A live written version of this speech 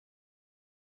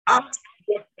Ask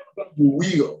whatever you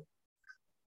will,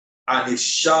 and it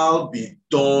shall be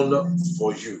done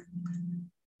for you.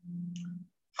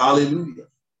 Hallelujah.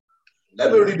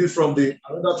 Let me read it from the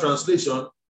another translation,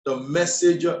 the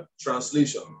Message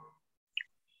translation.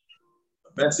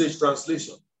 The Message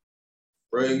translation.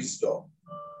 Praise God.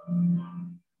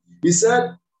 He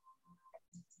said,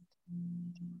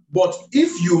 but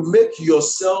if you make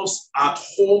yourselves at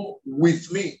home with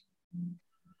me,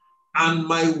 and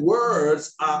my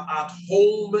words are at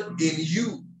home in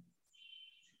you,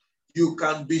 you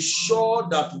can be sure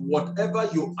that whatever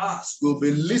you ask will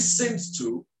be listened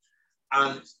to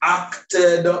and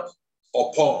acted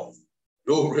upon.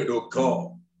 Glory to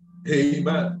God.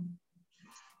 Amen.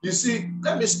 You see,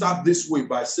 let me start this way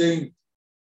by saying,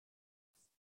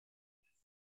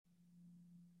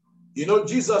 you know,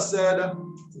 Jesus said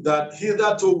that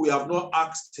hitherto we have not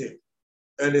asked him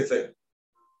anything.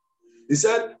 He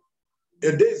said,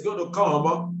 a day is going to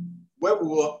come when we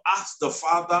will ask the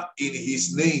Father in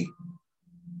his name.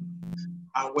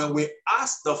 And when we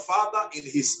ask the Father in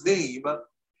his name,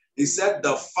 he said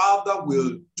the Father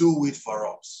will do it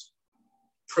for us.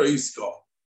 Praise God.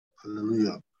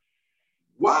 Hallelujah.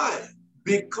 Why?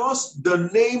 Because the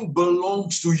name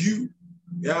belongs to you.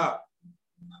 Yeah,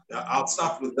 I'll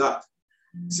start with that.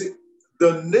 See,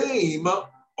 the name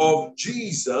of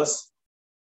Jesus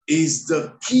is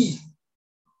the key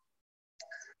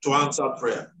to answer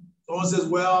prayer. Someone says,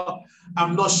 well,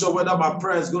 I'm not sure whether my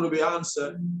prayer is going to be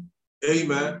answered.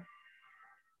 Amen.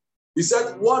 He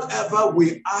said, whatever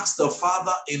we ask the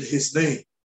Father in his name.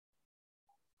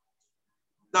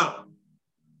 Now,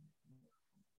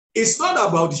 it's not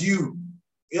about you.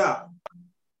 Yeah.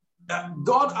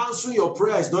 God answering your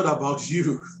prayer is not about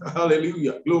you.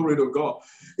 Hallelujah. Glory to God.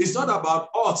 It's not about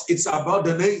us. It's about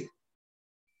the name.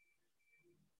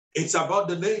 It's about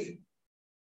the name.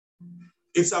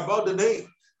 It's about the name.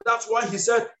 That's why he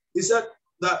said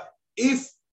that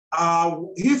if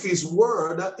his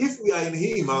word, if we are in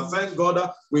him, and thank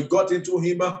God we got into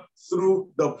him through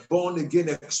the born again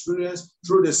experience,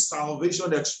 through the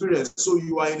salvation experience. So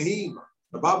you are in him.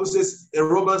 The Bible says in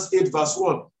Romans 8 verse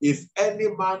 1, if any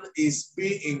man is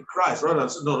be in Christ, rather,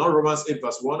 no, not Romans 8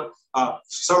 verse 1,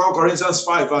 2 Corinthians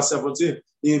 5 verse 17,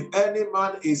 if any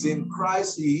man is in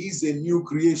Christ, he is a new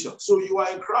creation. So you are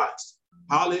in Christ.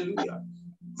 Hallelujah.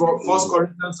 For 1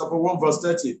 Corinthians 1 verse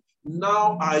 30,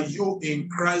 now are you in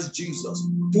Christ Jesus,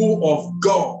 full of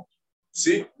God.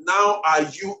 See, now are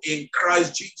you in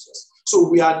Christ Jesus. So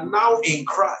we are now in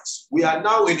Christ. We are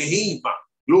now in him.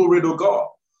 Glory to God.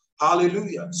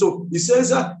 Hallelujah. So he says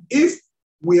that if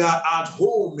we are at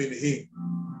home in him,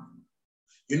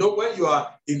 you know, when you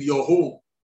are in your home,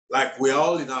 like we're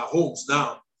all in our homes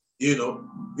now, you know,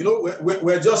 we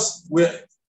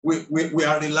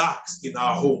are relaxed in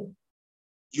our home.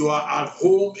 You are at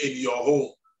home in your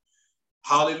home.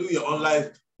 Hallelujah.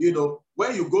 Unlike, you know,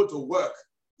 when you go to work,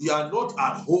 you are not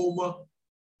at home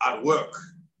at work.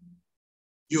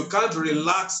 You can't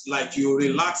relax like you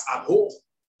relax at home.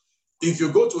 If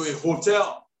you go to a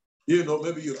hotel, you know,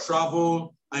 maybe you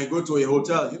travel and you go to a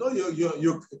hotel, you know,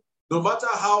 you no matter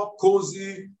how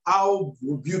cozy, how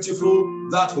beautiful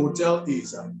that hotel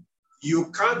is,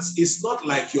 you can't, it's not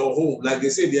like your home. Like they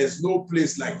say, there's no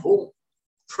place like home.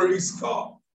 Praise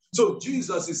God. So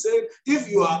Jesus is saying, if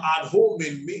you are at home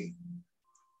in me,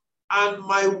 and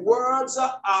my words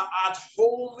are at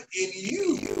home in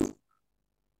you,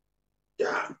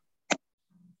 yeah,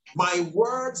 my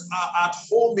words are at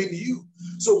home in you.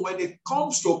 So when it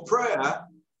comes to prayer,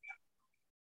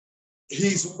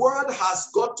 his word has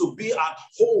got to be at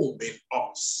home in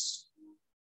us.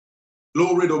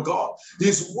 Glory to God.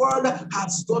 His word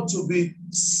has got to be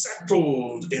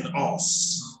settled in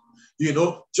us. You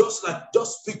know, just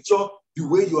picture the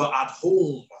way you are at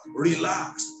home,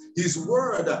 relaxed. His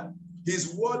word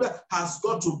has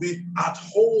got to be at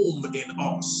home in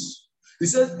us. He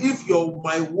says, if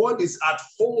my word is at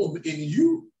home in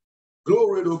you,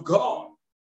 glory to God.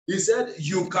 He said,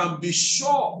 you can be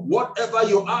sure whatever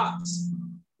you ask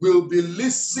will be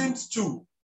listened to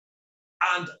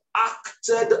and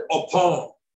acted upon.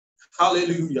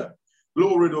 Hallelujah.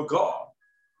 Glory to God.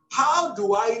 How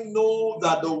do I know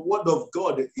that the word of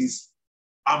God is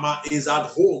at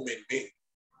home in me?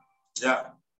 Yeah.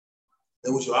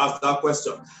 Then we should ask that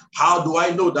question. How do I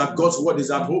know that God's word is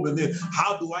at home in me?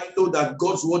 How do I know that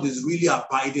God's word is really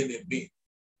abiding in me?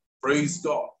 Praise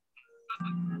God.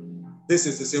 This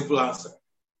is the simple answer.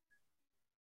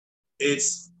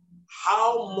 It's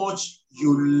how much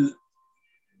you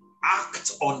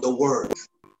act on the word.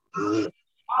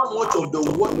 How much of the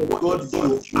word of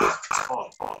God you act on.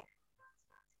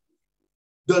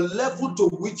 The level to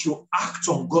which you act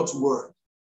on God's word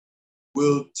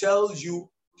will tell you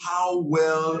how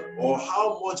well or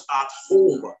how much at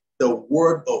home the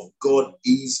word of God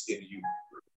is in you.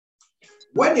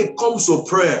 When it comes to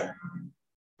prayer,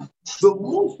 the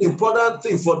most important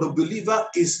thing for the believer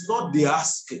is not the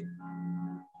asking.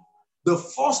 The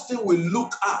first thing we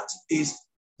look at is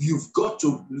the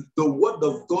word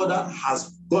of God has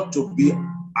got to be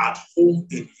at home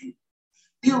in you,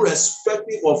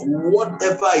 irrespective of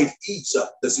whatever it is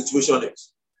the situation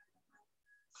is.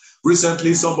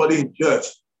 Recently, somebody in church,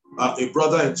 a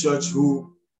brother in church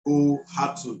who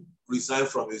had to resign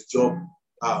from his job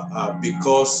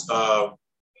because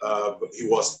he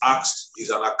was asked, he's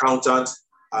an accountant,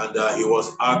 and he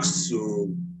was asked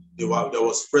there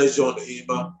was pressure on him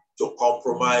to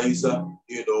compromise, go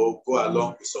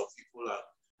along with some people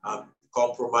and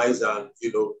compromise and,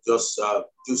 just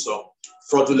do some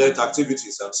fraudulent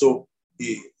activities. And so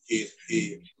he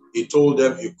told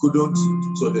them he couldn't,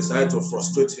 so decided to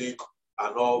frustrate him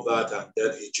and all that, and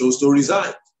then he chose to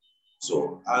resign.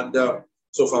 So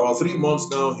for about 3 months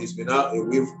now, he's been out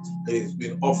away, he's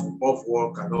been off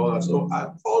work and all that. So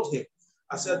I called him.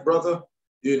 I said, brother,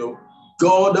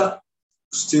 God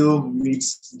still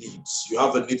meets needs. You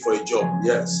have a need for a job,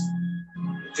 yes.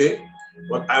 Okay?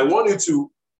 But I want you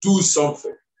to do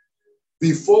something.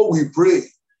 Before we pray,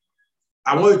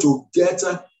 I want you to get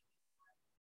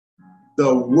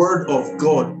the word of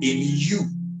God in you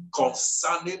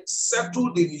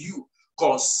settled in you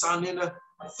concerning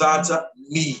that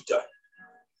need.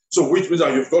 So which means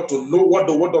that you've got to know what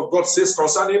the word of God says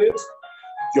concerning it.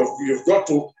 You've got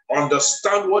to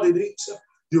understand what it is.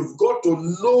 You've got to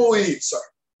know it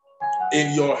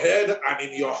in your head and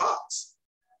in your heart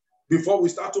before we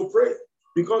start to pray.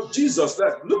 Because Jesus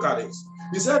said, look at it.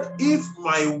 He said, if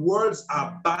my words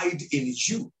abide in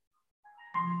you,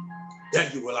 then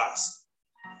you will ask.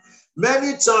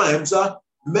 Many times,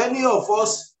 many of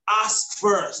us ask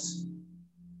first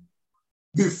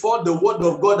before the word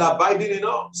of God abiding in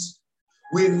us.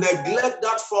 We neglect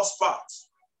that first part.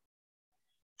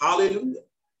 Hallelujah.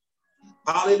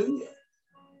 Hallelujah.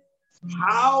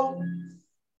 How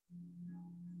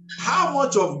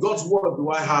much of God's word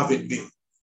do I have in me?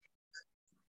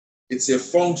 It's a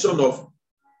function of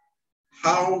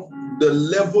how the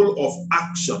level of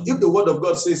action. If the word of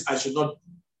God says I should not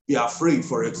be afraid,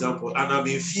 for example, and I'm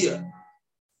in fear,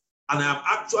 and I'm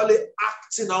actually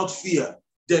acting out fear,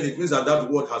 then it means that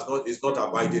word is not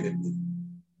abiding in me.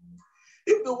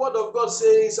 If the word of God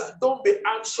says, don't be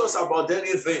anxious about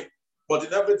anything, but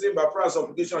in everything by prayer and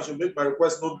supplication I should make my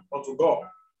request known unto God,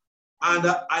 and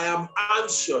I am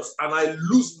anxious and I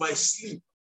lose my sleep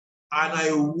and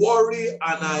I worry and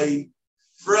I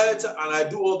fret and I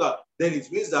do all that, then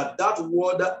it means that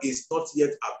word is not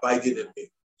yet abiding in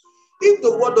me. If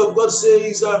the word of God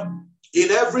says, in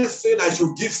everything I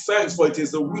should give thanks, for it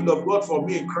is the will of God for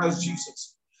me in Christ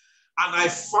Jesus, and I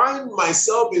find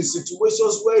myself in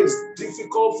situations where it's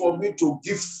difficult for me to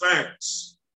give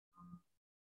thanks,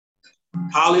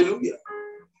 hallelujah,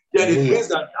 then it means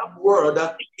that word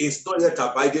is not yet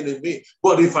abiding in me.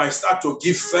 But if I start to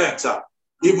give thanks,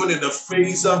 even in the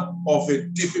face of a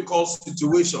difficult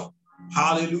situation,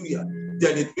 hallelujah,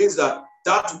 then it means that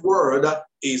word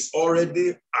is already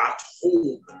at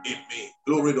home in me.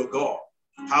 Glory to God.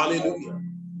 Hallelujah.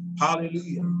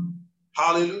 Hallelujah.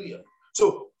 Hallelujah.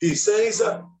 So he says,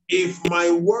 if my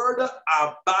word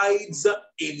abides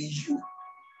in you,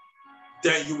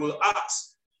 then you will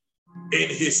ask in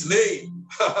his name.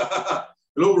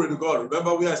 Glory to God.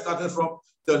 Remember, we are starting from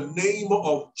the name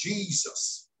of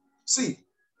Jesus. See,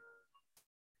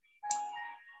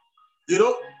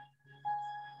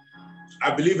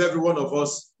 I believe every one of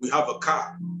us, we have a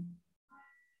car.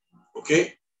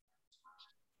 Okay?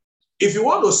 If you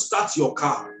want to start your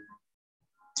car,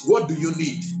 what do you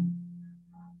need?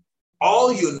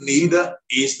 All you need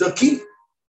is the key.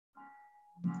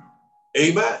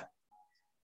 Amen.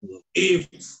 If,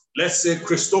 let's say,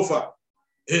 Christopher,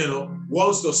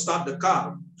 wants to start the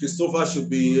car, Christopher should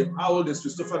be, how old is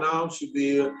Christopher now? Should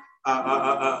be in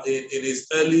his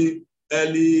early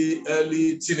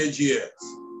teenage years.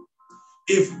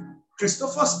 If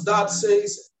Christopher's dad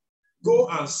says, go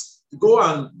and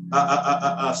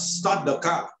start the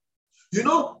car, he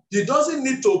doesn't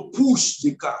need to push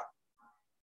the car.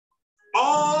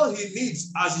 All he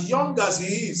needs, as young as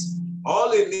he is,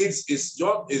 all he needs is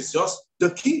just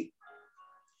the key.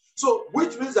 So,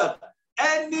 which means that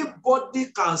anybody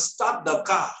can start the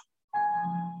car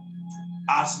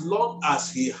as long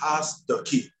as he has the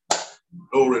key.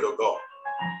 Glory to God.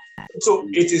 So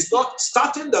it is not,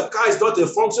 starting the car is not a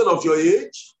function of your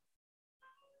age.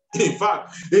 In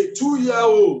fact, a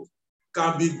 2-year-old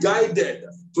can be guided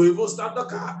to even start the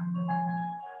car.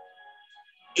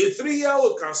 A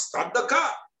 3-year-old can start the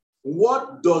car.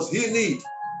 What does he need?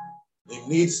 He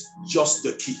needs just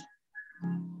the key.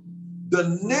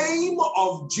 The name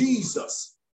of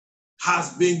Jesus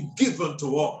has been given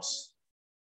to us.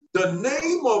 The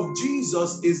name of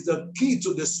Jesus is the key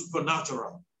to the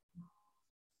supernatural.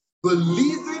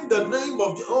 Believing the name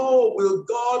of, will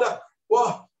God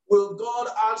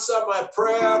answer my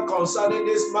prayer concerning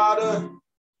this matter?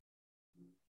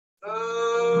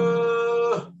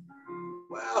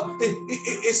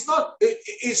 It's not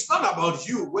about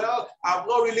you. Well,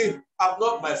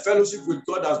 my fellowship with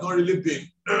God has not really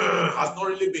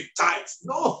been tight.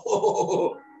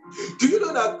 No. Do you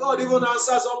know that God even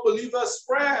answers unbelievers'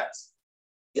 prayers?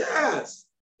 Yes,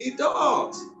 he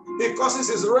does. He causes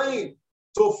his rain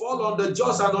to fall on the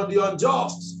just and on the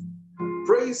unjust.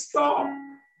 Praise God.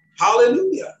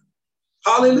 Hallelujah.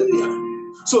 Hallelujah.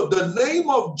 So the name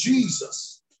of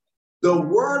Jesus, the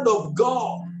word of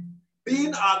God,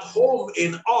 being at home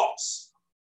in us,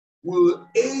 will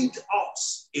aid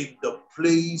us in the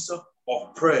place of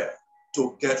prayer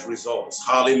to get results.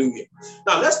 Hallelujah.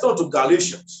 Now let's turn to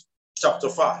Galatians chapter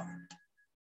 5.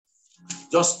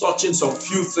 Just touching some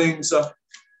few things,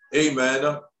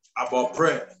 amen, about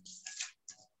prayer.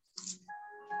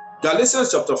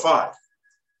 Galatians chapter 5.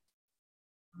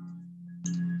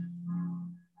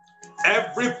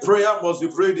 Every prayer must be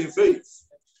prayed in faith.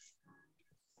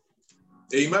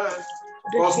 Amen.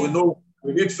 Because we know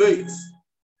we need faith.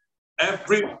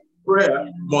 Every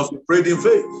prayer must be prayed in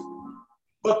faith.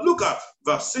 But look at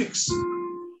verse 6.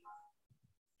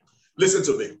 Listen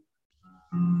to me.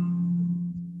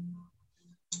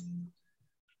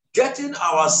 Getting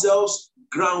ourselves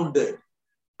grounded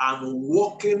and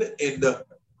walking in the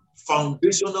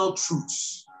foundational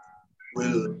truths we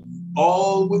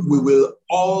will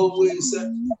always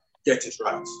get it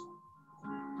right.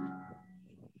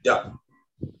 Yeah.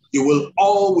 You will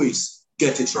always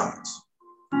get it right.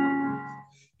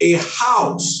 A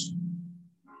house,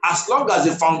 as long as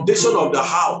the foundation of the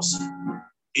house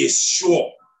is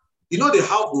sure, you know the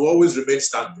house will always remain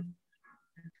standing.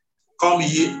 Come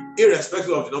year,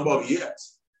 irrespective of the number of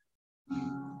years.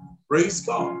 Praise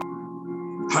God.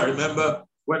 I remember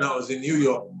when I was in New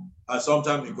York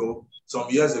some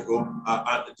years ago,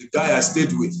 and the guy I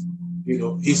stayed with,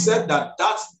 he said that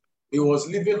he was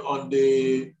living on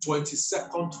the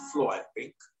 22nd floor, I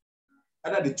think,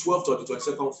 either the 12th or the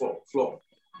 22nd floor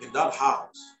in that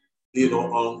house,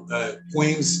 on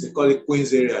Queens, they call it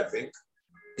Queens area, I think.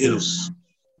 Yes.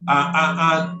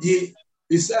 And he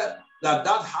said that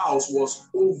house was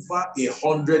over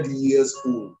 100 years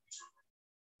old.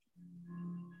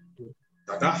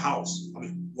 That house,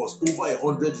 was over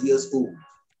 100 years old.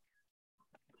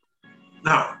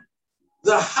 Now,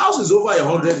 the house is over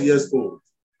 100 years old.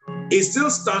 It's still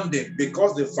standing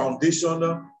because the foundation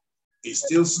is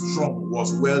still strong,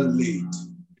 was well laid,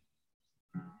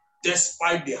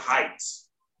 despite the height.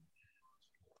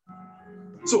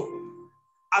 So,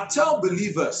 I tell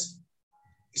believers,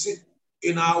 you see,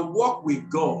 in our walk with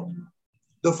God,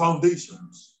 the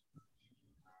foundations,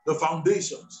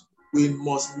 we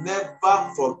must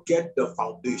never forget the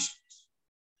foundations.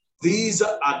 These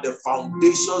are the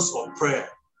foundations of prayer.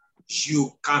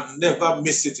 You can never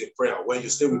miss it in prayer when you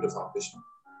stay with the foundation.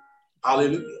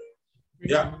 Hallelujah.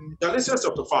 Yeah. Galatians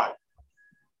chapter 5.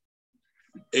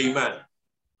 Amen.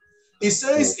 It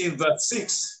says in verse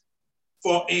 6,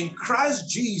 for in Christ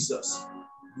Jesus,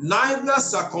 neither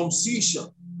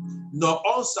circumcision nor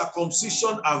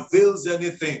uncircumcision avails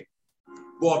anything,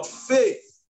 but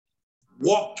faith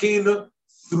walking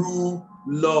through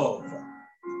love.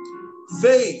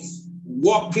 Faith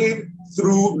walking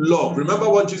through love. Remember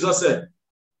what Jesus said?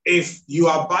 If you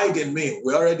abide in me,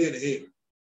 we're already in him,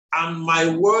 and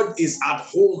my word is at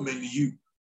home in you.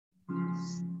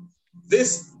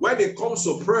 This, when it comes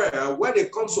to prayer, when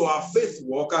it comes to our faith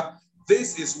walk,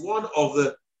 this is one of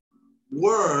the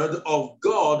word of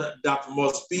God that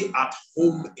must be at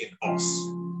home in us.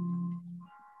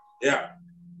 Yeah.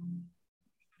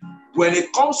 When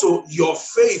it comes to your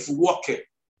faith walking,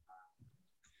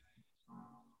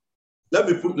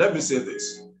 let me say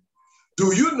this.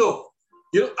 Do you know,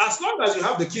 as long as you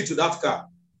have the key to that car,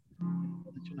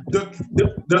 and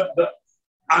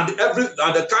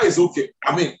the car is okay.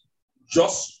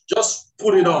 Just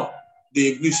put it on the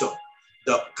ignition.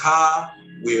 The car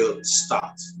will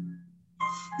start.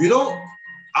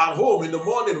 At home in the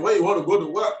morning when you want to go to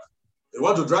work, you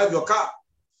want to drive your car.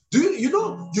 You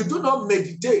do not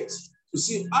meditate to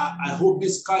see, I hope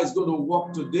this car is going to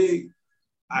work today.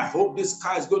 I hope this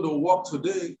car is going to work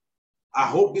today. I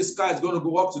hope this car is going to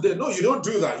go up today. No, you don't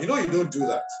do that. You don't do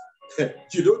that.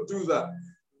 You don't do that.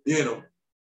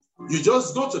 You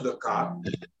just go to the car,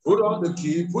 put on the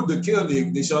key, put the key on the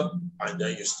ignition, and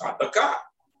then you start the car.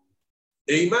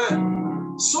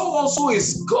 Amen. So also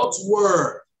is God's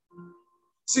word.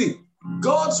 See,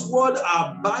 God's word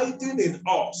abiding in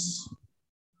us.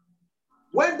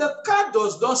 When the car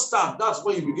does not start, that's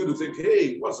when you begin to think,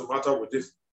 hey, what's the matter with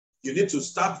this? You need to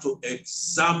start to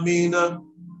examine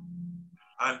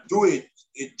and do a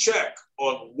check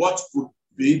on what could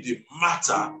be the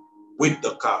matter with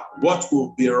the car, what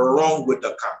could be wrong with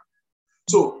the car.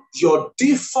 So your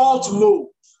default mode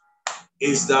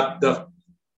is that the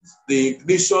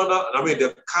ignition,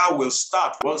 the car will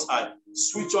start once I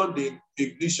switch on the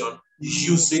ignition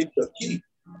using the key.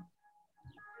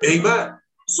 Amen.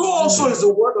 So also is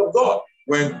the word of God.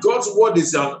 When God's word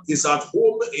is at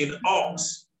home in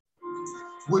us,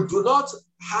 we do not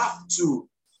have to,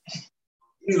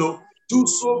 do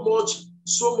so much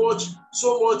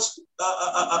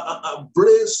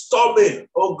brainstorming.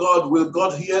 Oh God, will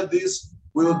God hear this?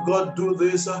 Will God do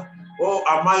this? Oh,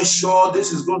 am I sure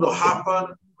this is going to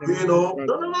happen? No.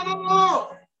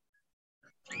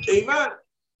 Amen.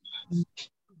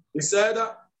 He said,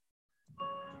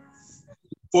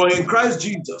 for in Christ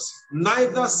Jesus,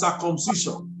 neither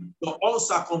circumcision nor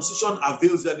uncircumcision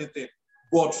avails anything,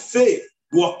 but faith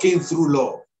working through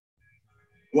love.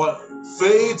 What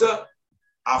faith,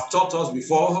 I've taught us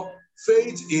before,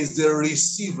 faith is the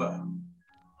receiver.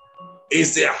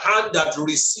 It's the hand that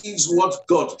receives what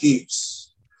God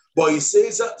gives. But he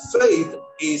says that faith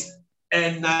is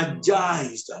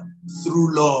energized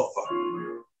through love.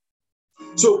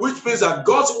 So which means that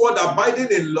God's word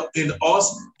abiding in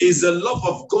us is the love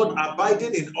of God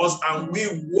abiding in us, and we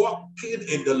walking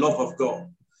in the love of God.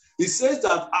 He says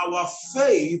that our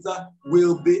faith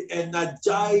will be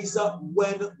energized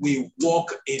when we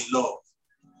walk in love.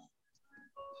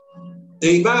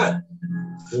 Amen.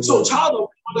 So child of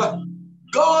God,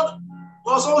 God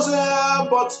must also say,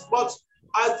 but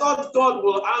I thought God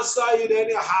will answer it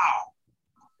anyhow.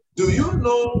 Do you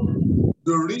know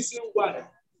the reason why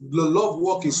the love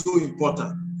walk is so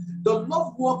important? The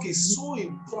love walk is so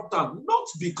important, not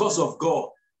because of God.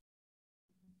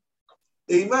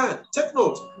 Amen. Take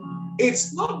note.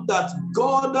 It's not that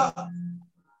God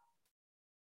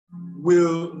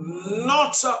will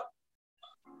not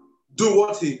do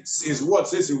what his word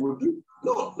says he will do.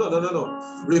 No.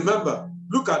 Remember,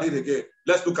 look at it again.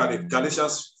 Let's look at it.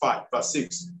 Galatians 5, verse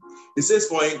 6. It says,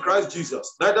 for in Christ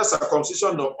Jesus, neither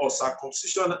circumcision nor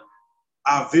circumcision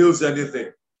avails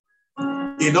anything.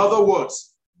 In other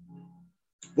words,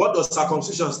 what does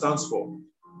circumcision stand for?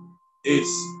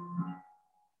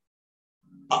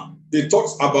 It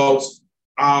talks about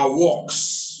our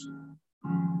works,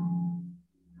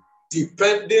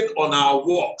 depending on our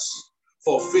works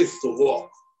for faith to work.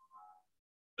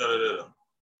 No.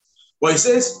 But it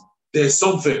says there's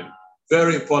something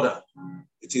very important.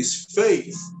 It is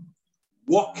faith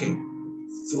walking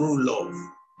through love.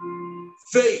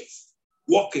 Faith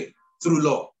walking through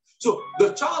love. So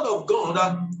the child of God,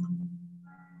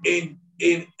 in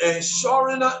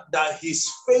ensuring that his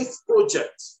faith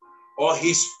project or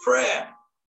his prayer,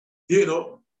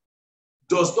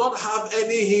 does not have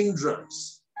any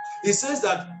hindrance. He says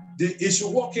that he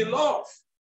should walk in love.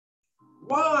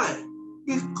 Why?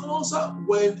 Because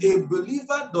when a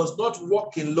believer does not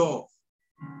walk in love,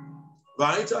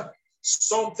 right,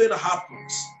 something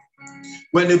happens.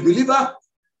 When a believer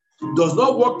does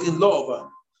not walk in love,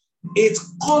 it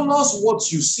colors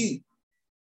what you see.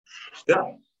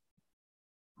 Yeah.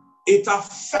 It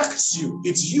affects you.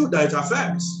 It's you that it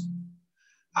affects.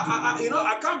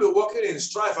 I can't be walking in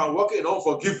strife and walking in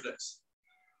unforgiveness.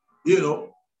 Let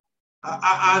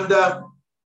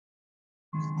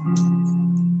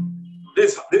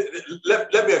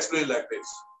me explain like this.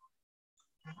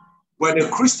 When a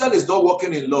Christian is not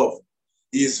walking in love,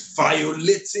 he is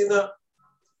violating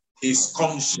his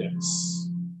conscience.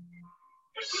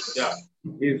 Yeah,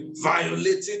 he's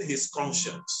violating his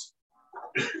conscience.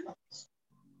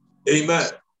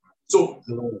 Amen. So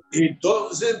he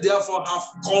doesn't therefore have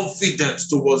confidence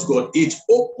towards God. It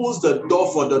opens the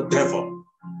door for the devil.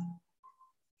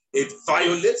 It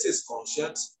violates his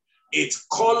conscience. It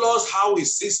colors how he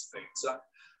sees things,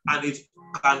 and it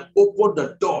can open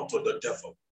the door to the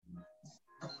devil.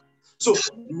 So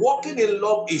walking in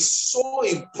love is so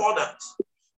important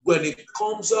when it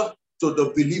comes to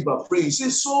the believer praying. You see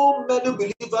so many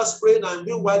believers praying, and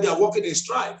meanwhile they are walking in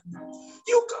strife.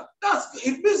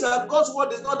 It means that God's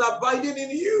word is not abiding in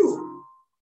you.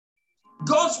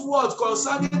 God's word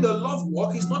concerning the love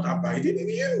walk is not abiding in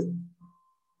you.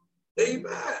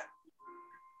 Amen.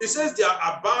 It says there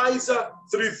abides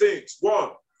three things.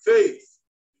 One, faith,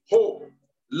 hope,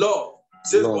 love. It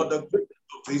says, but the greatest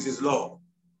of this is love.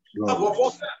 That's what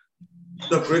Paul said.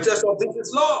 The greatest of things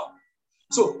is love.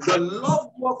 So the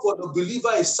love work for the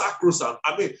believer is sacrosanct.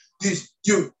 I mean,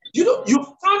 you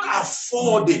can't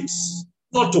afford it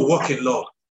not to walk in love.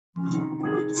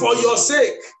 For your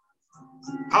sake.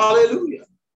 Hallelujah.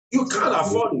 You can't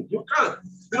afford it. You can't.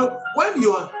 You know, when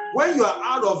you are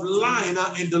out of line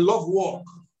in the love walk,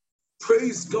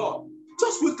 praise God.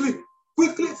 Just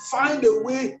quickly find your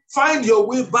way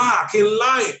back in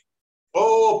line.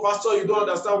 Oh, Pastor, you don't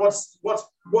understand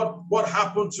what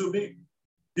happened to me.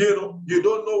 You know, you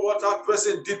don't know what that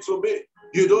person did to me.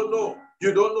 You don't know.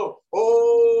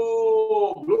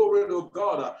 Oh, glory to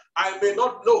God. I may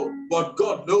not know, but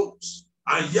God knows.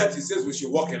 And yet he says we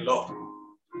should walk in love.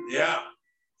 Yeah.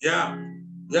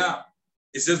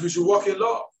 He says we should walk in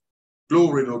love.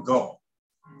 Glory to God.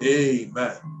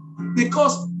 Amen.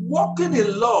 Because walking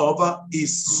in love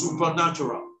is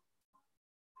supernatural.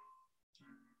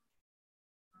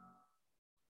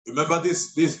 Remember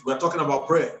this, we're talking about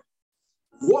prayer.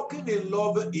 Walking in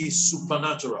love is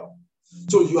supernatural.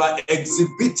 So you are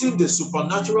exhibiting the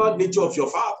supernatural nature of your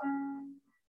Father.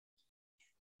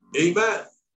 Amen.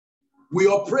 We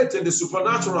operate in the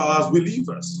supernatural as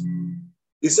believers.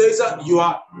 He says that you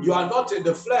are not in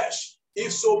the flesh,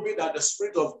 if so be that the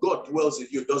Spirit of God dwells in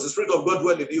you. Does the Spirit of God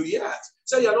dwell in you? Yes.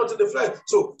 So you are not in the flesh.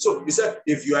 So he said,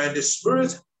 if you are in the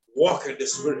Spirit, walk in the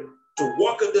Spirit. To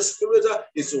walk in the Spirit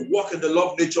is to walk in the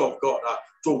love nature of God.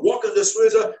 To walk in the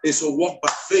Spirit is to walk by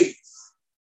faith.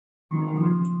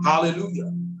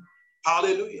 Hallelujah.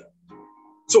 Hallelujah.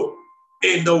 So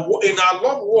in our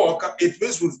love walk, it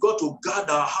means we've got to guard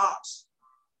our hearts.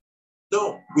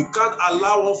 No, we can't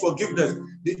allow unforgiveness.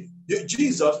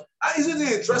 Jesus, isn't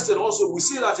it interesting also? We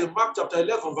see that in Mark chapter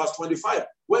 11, verse 25,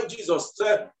 when Jesus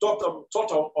taught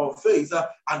on faith,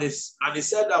 and he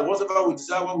said that whatever we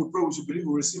desire, when we pray, we should believe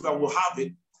we receive and we'll have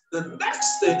it. The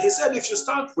next thing, he said, if you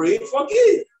start praying,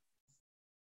 forgive.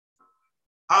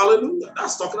 Hallelujah.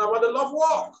 That's talking about the love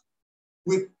walk.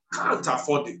 We can't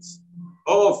afford it.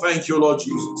 Oh, thank you, Lord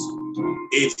Jesus.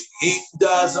 It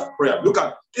hinders prayer. Look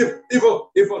at even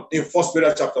in 1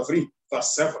 Peter chapter 3,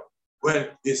 verse 7, when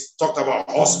it's talked about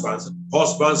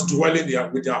husbands dwelling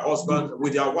with their husbands,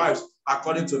 with their wives,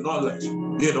 according to knowledge.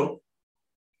 You know,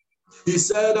 he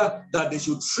said that they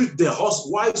should treat their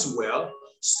wives well,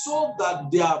 so that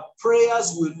their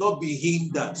prayers will not be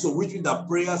hindered. So, which means that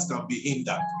prayers can be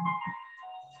hindered.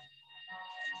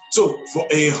 So, for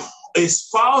a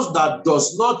spouse that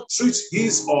does not treat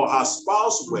his or her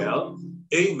spouse well,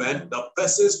 amen, the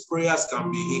person's prayers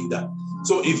can be hindered.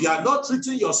 So if you are not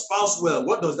treating your spouse well,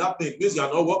 what does that mean? It means you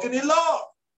are not walking in love.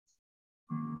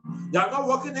 You are not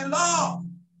walking in love.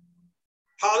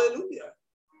 Hallelujah.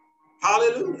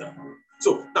 Hallelujah.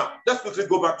 So now, let's quickly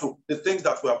go back to the things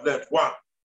that we have learned. One,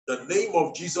 the name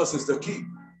of Jesus is the key.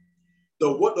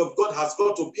 The word of God has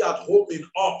got to be at home in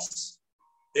us.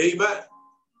 Amen.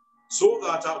 So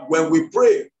that when we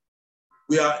pray,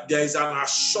 there is an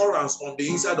assurance on the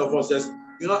inside of us.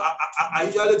 I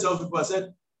usually tell people, I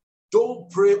said, don't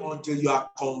pray until you are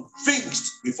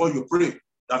convinced before you pray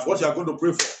that what you are going to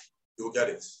pray for, you will get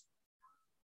it.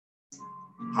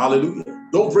 Hallelujah.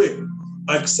 Don't pray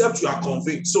except you are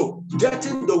convinced. So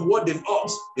getting the word in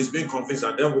us is being convinced.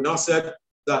 And then we now said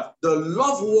that the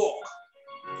love walk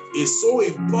is so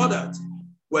important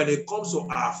when it comes to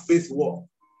our faith walk.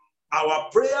 Our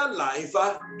prayer life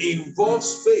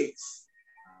involves faith.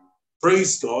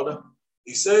 Praise God.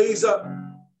 He says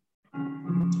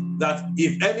that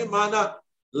if any man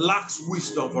lacks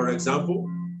wisdom, for example,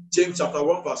 James chapter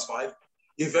 1 verse 5,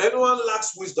 if anyone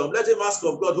lacks wisdom, let him ask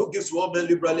of God, who gives to all men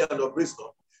liberally and of wisdom.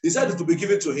 He said it to be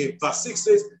given to him. Verse 6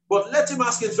 says, but let him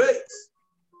ask in faith.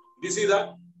 You see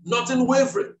that? Not in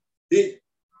wavering.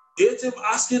 Let him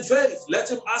ask in faith. Let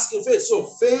him ask in faith. So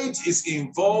faith is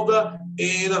involved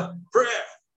in prayer.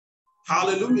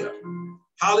 Hallelujah.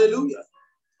 Hallelujah.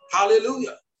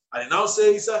 Hallelujah. And it now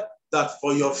says that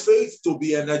for your faith to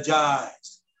be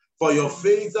energized, for your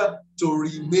faith to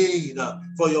remain,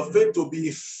 for your faith to be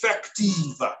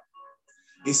effective,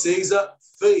 he says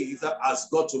faith has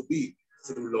got to be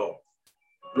through love.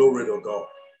 Glory to God.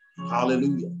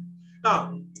 Hallelujah.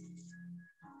 Now,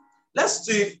 let's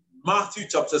see Matthew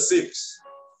chapter 6.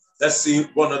 Let's see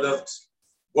one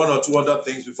or two other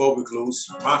things before we close.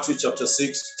 Matthew chapter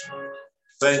 6.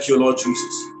 Thank you, Lord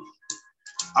Jesus.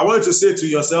 I want you to say to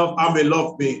yourself, I'm a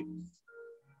love being.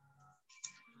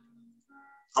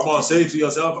 Come on, say it to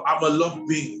yourself, I'm a love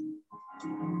being.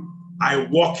 I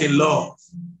walk in love.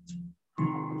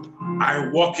 I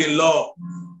walk in love.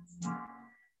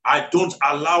 I don't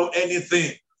allow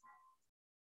anything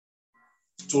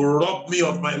to rob me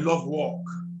of my love walk.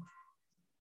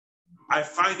 I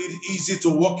find it easy to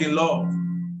walk in love,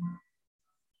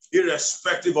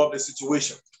 irrespective of the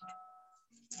situation.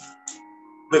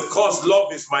 Because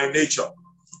love is my nature.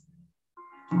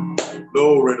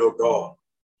 Glory to God.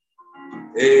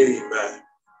 Amen.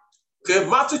 Okay,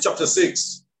 Matthew chapter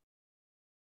 6.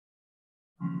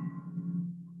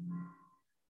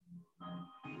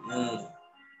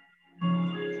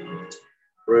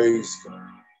 Praise God.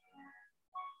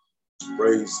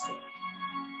 Praise God.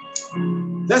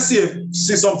 Let's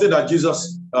see something that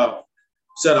Jesus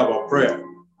said about prayer.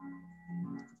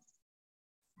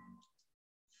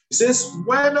 He says,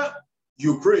 when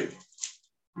you pray,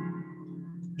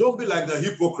 don't be like the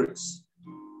hypocrites,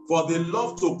 for they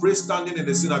love to pray standing in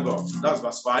the synagogue. That's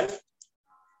verse 5.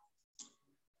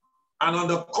 And on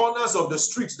the corners of the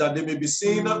streets, that they may be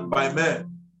seen by men.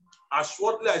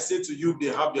 Assuredly, I say to you, they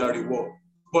have their reward.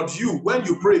 But you, when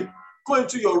you pray, go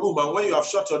into your room, and when you have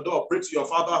shut your door, pray to your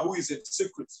Father who is in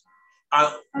secret.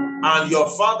 And your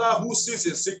Father who sees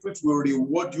in secret will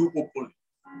reward you openly.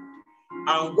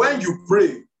 And when you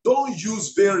pray, don't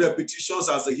use vain repetitions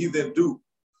as the heathen do,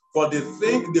 for they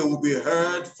think they will be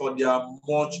heard for their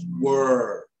much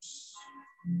words.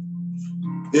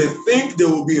 They think they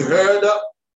will be heard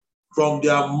from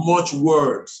their much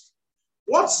words.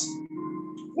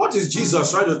 What is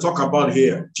Jesus trying to talk about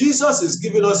here? Jesus is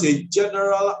giving us a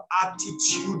general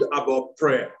attitude about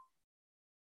prayer.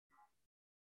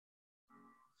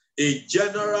 A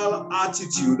general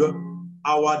attitude,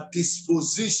 our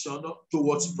disposition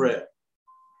towards prayer.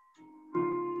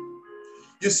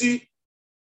 You see,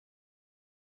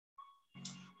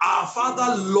 our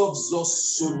Father loves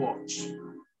us so much.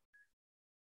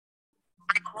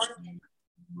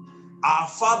 Our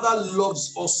Father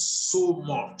loves us so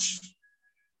much.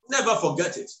 Never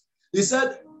forget it. He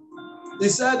said,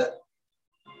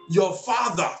 your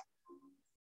Father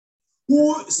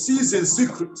who sees in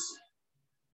secret,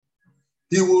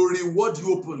 he will reward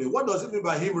you openly. What does it mean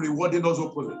by him rewarding us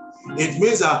openly? It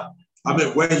means that,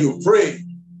 when you pray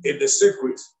in the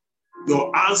secret,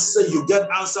 you get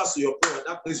answers to your prayer.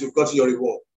 That means you've got your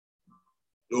reward.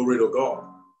 Glory to God.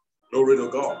 Glory to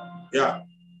God. Yeah.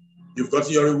 You've got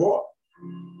your reward.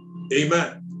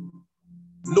 Amen.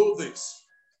 Know this.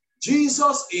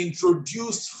 Jesus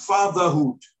introduced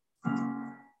fatherhood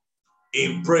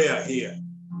in prayer here.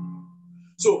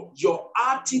 So your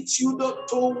attitude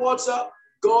towards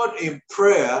God in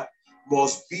prayer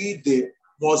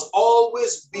must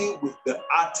always be with the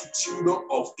attitude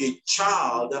of a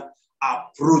child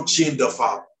approaching the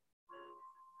Father.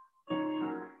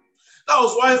 That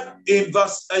was why in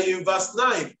verse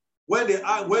 9,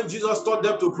 when Jesus taught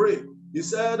them to pray, he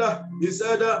said,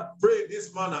 pray in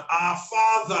this manner, our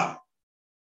Father.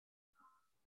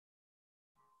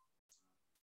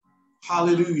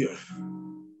 Hallelujah.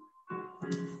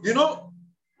 You know,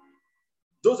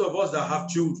 those of us that have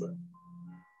children,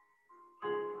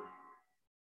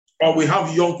 or we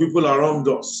have young people around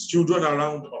us, children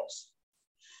around us,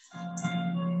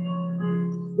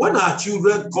 when our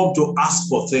children come to ask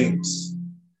for things,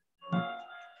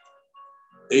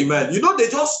 amen, you know, they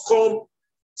just come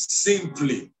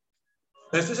simply,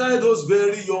 especially those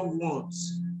very young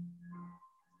ones,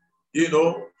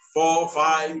 4,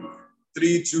 5,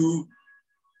 3, 2,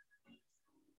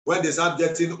 when they start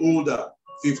getting older,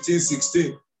 15,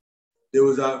 16, they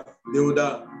would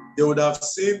have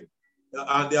seen,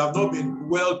 and they have not been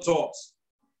well taught.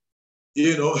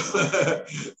 They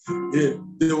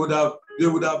would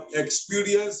have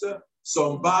experienced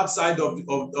some bad side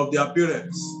of their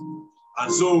parents.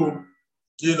 And so,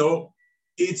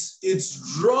 it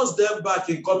draws them back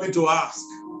in coming to ask.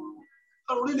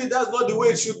 And really, that's not the way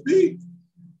it should be.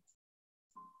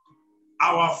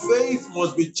 Our faith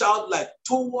must be childlike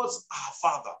towards our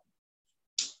Father.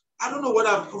 I don't know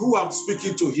who I'm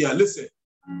speaking to here. Listen,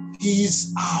 He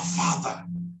is our Father.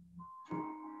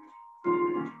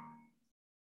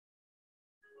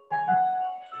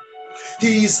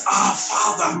 He is our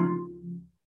Father.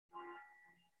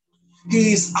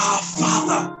 He is our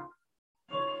Father.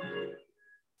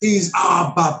 He is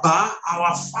our Baba,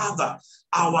 our Father,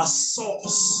 our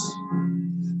source.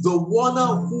 The one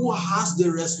who has the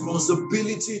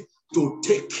responsibility to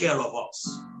take care of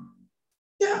us.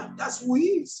 Yeah, that's who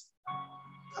He is.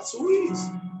 That's who He is.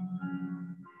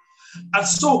 And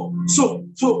so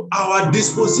our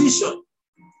disposition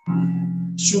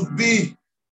should be,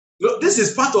 this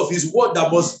is part of His word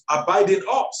that must abide in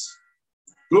us.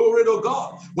 Glory to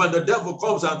God. When the devil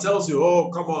comes and tells you, oh,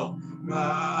 come on,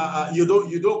 you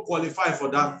don't qualify for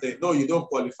that thing. No, you don't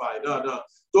qualify. No.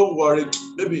 Don't worry.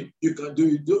 Maybe you can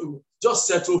do just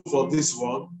settle for this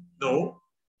one. No,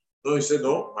 you say,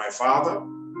 no, my father.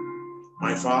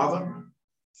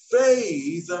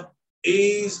 Faith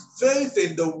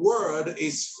in the word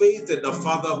is faith in the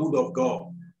fatherhood of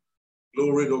God.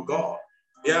 Glory to God.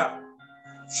 Yeah.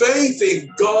 Faith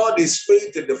in God is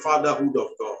faith in the fatherhood of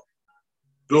God.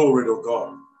 Glory to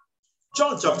God.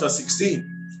 John chapter 16.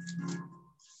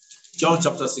 John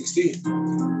chapter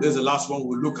 16. This is the last one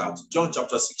we'll look at. John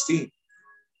chapter 16.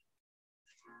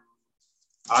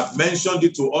 I've mentioned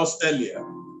it to us earlier.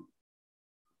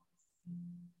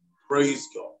 Praise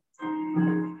God.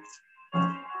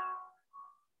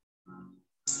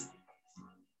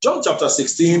 John chapter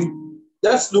 16.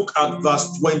 Let's look at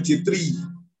verse 23.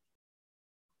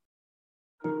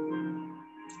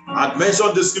 I've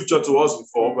mentioned this scripture to us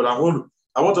before, but I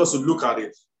want us to look at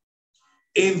it.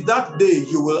 In that day,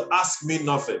 you will ask me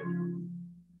nothing.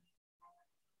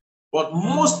 But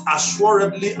most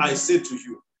assuredly, I say to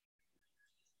you,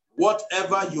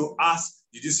 whatever you ask,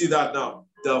 did you see that now?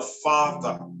 The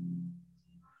Father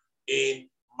in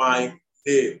my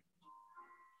name,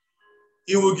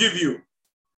 He will give you.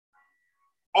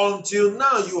 Until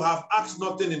now, you have asked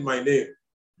nothing in my name.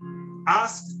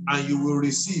 Ask and you will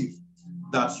receive,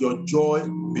 that your joy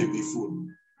may be full.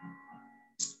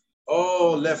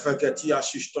 Oh,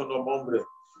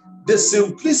 the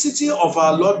simplicity of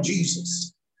our Lord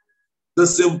Jesus, the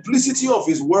simplicity of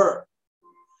his word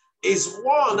is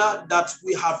one that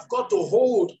we have got to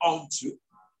hold on to.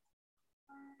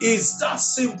 It's that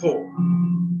simple.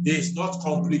 It's not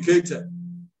complicated.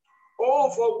 Oh,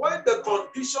 for when the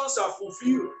conditions are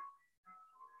fulfilled,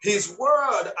 his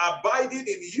word abiding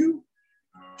in you.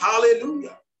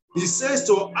 Hallelujah. He says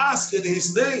to ask in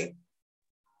his name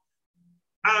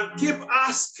and keep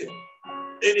asking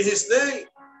in his name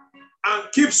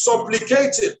and keep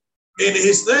supplicating in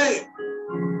his name.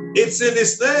 It's in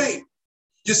his name.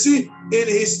 You see, in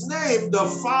his name, the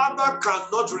Father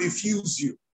cannot refuse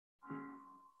you.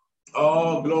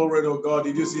 Oh, glory to God.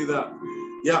 Did you see that?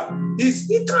 Yeah.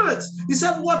 He can't. He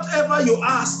said, whatever you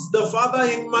ask the Father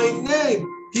in my name,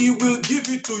 he will give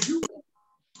it to you.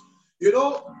 You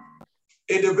know,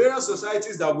 in the various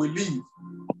societies that we live,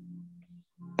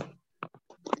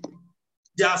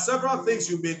 there are several things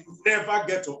you may never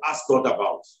get to ask God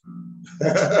about.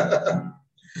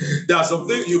 There are some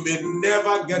things you may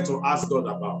never get to ask God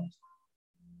about.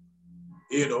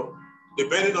 You know,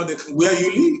 depending on where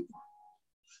you live.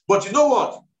 But you know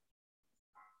what?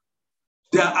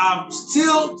 There are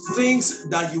still things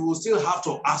that you will still have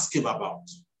to ask him about.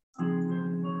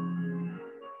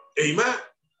 Amen.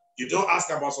 You don't ask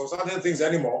about some certain things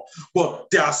anymore, but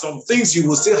there are some things you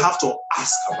will still have to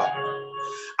ask about.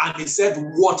 And he said,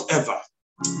 whatever.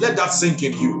 Let that sink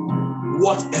in you.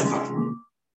 Whatever.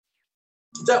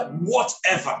 That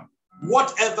whatever.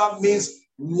 Whatever means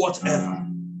whatever.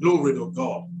 Glory to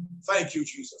God. Thank you,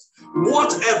 Jesus.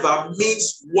 Whatever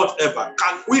means whatever.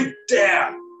 Can we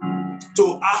dare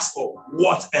to ask for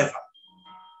whatever?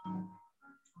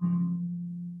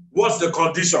 What's the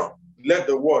condition? Let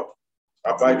the word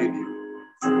abide in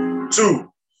you.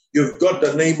 2, you've got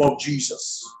the name of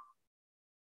Jesus.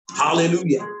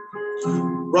 Hallelujah.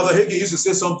 Brother Hagin used to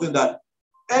say something that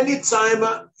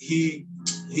anytime he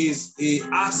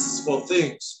asks for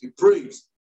things, he prays,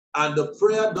 and the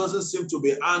prayer doesn't seem to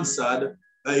be answered,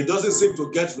 it doesn't seem to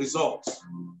get results.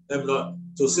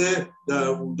 To say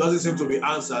that doesn't seem to be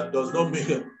answered does not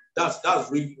mean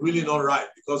that's really not right,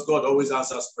 because God always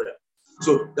answers prayer.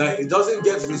 So that it doesn't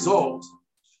get results.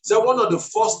 So one of the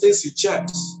first things he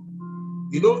checks,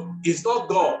 you know, it's not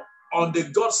God. On the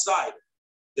God side,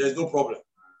 there's no problem.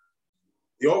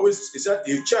 He said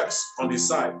he checks on his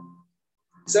side.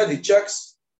 He said he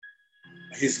checks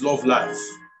his love life.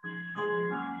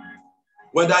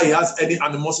 Whether he has any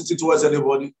animosity towards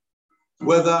anybody,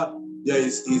 whether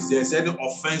there's any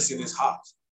offense in his heart.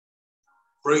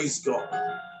 Praise God.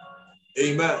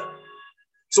 Amen.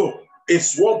 So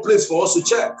it's one place for us to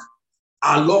check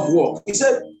our love walk. He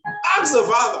said, ask the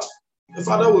Father. The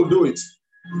Father will do it.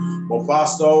 But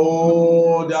Pastor,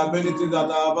 there are many things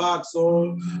that I have asked.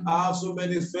 So I have so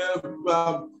many failed.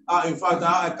 In fact,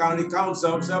 I can recount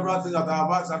several things that I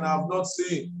have asked and I have not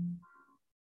seen.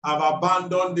 I've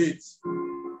abandoned it.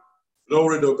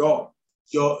 Glory to God.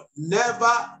 You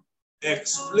never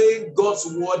explain God's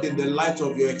word in the light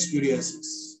of your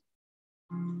experiences.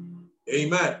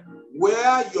 Amen.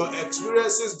 Where your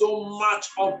experiences don't match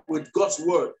up with God's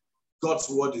word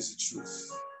is the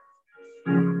truth.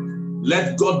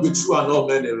 Let God be true and all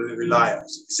men are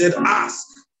liars. He said, ask.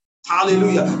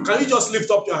 Hallelujah. Can you just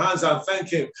lift up your hands and thank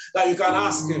him that you can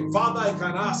ask him? Father, I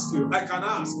can ask you. I can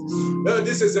ask.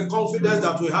 This is the confidence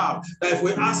that we have, that if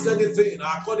we ask anything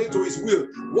according to his will,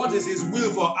 what is his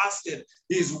will for asking?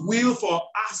 His will for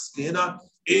asking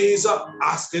is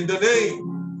asking the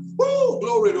name. Oh,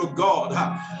 glory to God.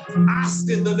 Ask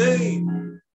in the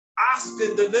name. Ask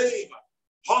in the name.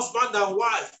 Husband and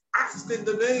wife, ask in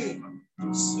the name.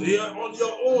 Say on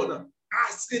your own,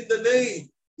 ask in the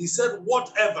name. He said,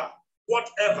 whatever,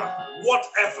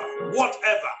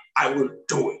 I will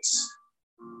do it.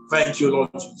 Thank you,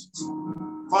 Lord Jesus.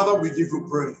 Father, we give you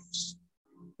praise.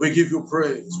 We give you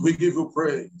praise. We give you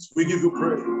praise. We give you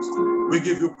praise. We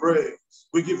give you praise.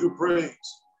 We give you praise.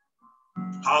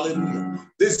 Hallelujah.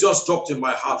 This just dropped in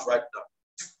my heart right now.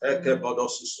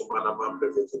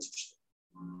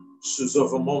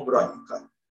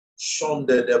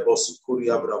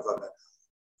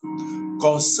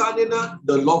 Concerning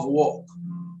the love walk.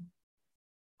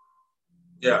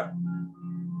 Yeah.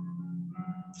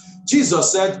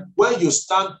 Jesus said, when you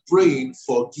stand praying,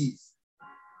 forgive.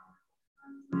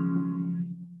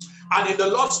 And in the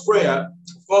Lord's Prayer,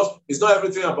 of course, it's not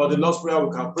everything about the Lord's Prayer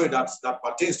we can pray that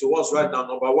pertains to us right now.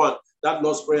 Number one, that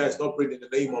Lord's Prayer is not prayed in the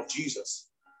name of Jesus.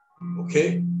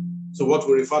 Okay? So what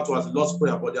we refer to as the Lord's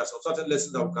Prayer, but there are some certain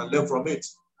lessons that we can learn from it.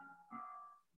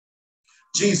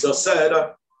 Jesus said,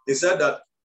 he said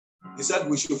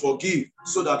we should forgive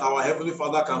so that our Heavenly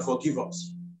Father can forgive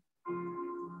us.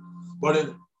 But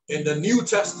in the New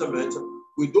Testament,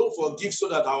 we don't forgive so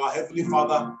that our Heavenly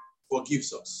Father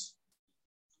forgives us.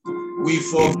 We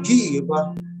forgive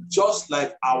just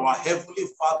like our Heavenly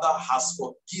Father has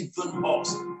forgiven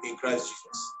us in Christ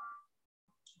Jesus.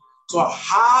 So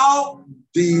how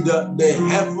did the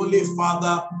Heavenly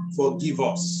Father forgive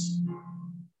us?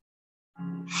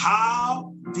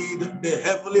 How did the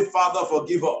Heavenly Father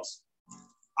forgive us?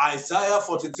 Isaiah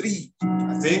 43,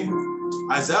 I think.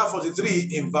 Isaiah 43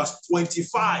 in verse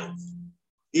 25.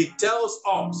 It tells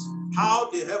us how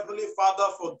the Heavenly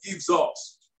Father forgives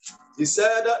us. He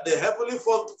said that the Heavenly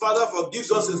Father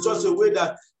forgives us in such a way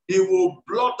that he will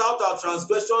blot out our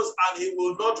transgressions and he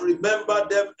will not remember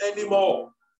them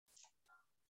anymore.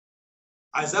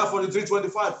 Isaiah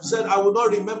 43:25 said, I will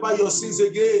not remember your sins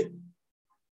again.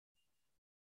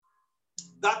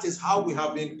 That is how we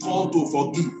have been called to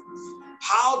forgive.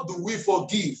 How do we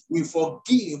forgive? We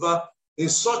forgive in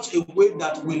such a way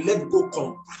that we let go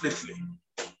completely.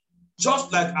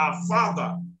 Just like our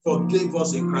Father forgave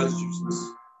us in Christ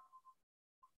Jesus.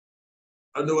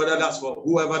 I don't know whether that's for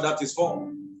whoever that is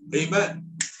for. Amen.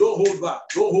 Don't hold back.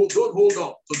 Don't hold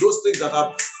on to those things that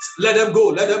have. Let them go.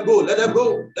 Let them go. Let them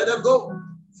go. Let them go.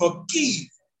 Forgive.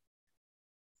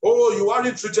 Oh, you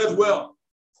aren't treated well.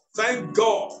 Thank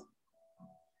God.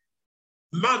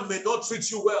 Man may not treat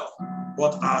you well,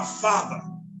 but our Father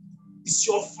is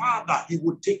your Father. He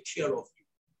will take care of you.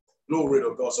 Glory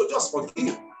to God. So just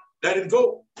forgive. Let it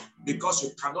go. Because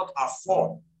you cannot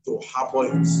afford to harbor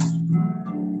it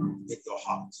in your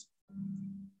heart.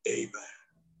 Amen.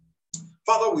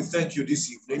 Father, we thank you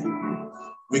this evening.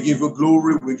 We give you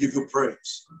glory. We give you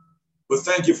praise. We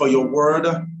thank you for your word.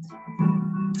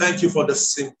 Thank you for the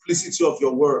simplicity of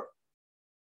your word.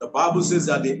 The Bible says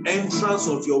that the entrance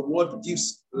of your word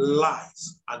gives light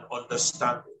and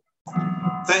understanding.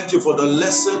 Thank you for the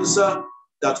lessons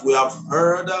that we have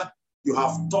heard. You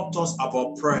have taught us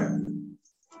about prayer,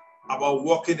 about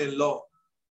walking in love,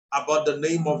 about the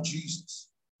name of Jesus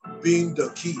being the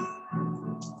key.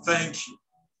 Thank you.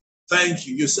 Thank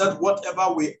you. You said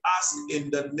whatever we ask in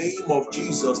the name of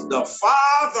Jesus, the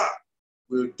Father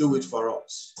will do it for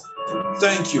us.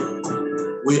 Thank you.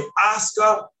 We ask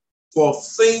for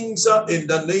things in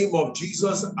the name of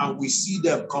Jesus and we see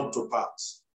them come to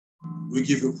pass. We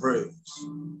give you praise.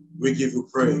 We give you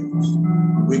praise.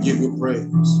 We give you praise.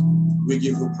 We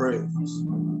give you praise.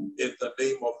 In the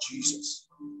name of Jesus.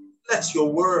 Let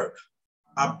your word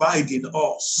abide in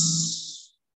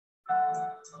us.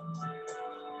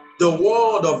 The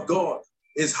word of God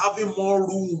is having more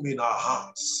room in our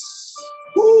hearts.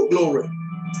 Ooh, glory.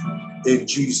 In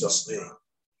Jesus' name.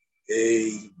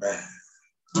 Amen.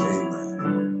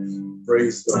 Amen.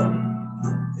 Praise God.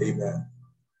 Amen.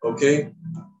 Okay.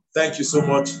 Thank you so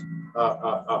much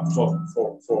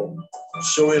for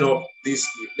showing up this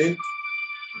evening.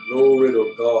 Glory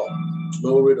to God.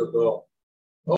 Glory to God.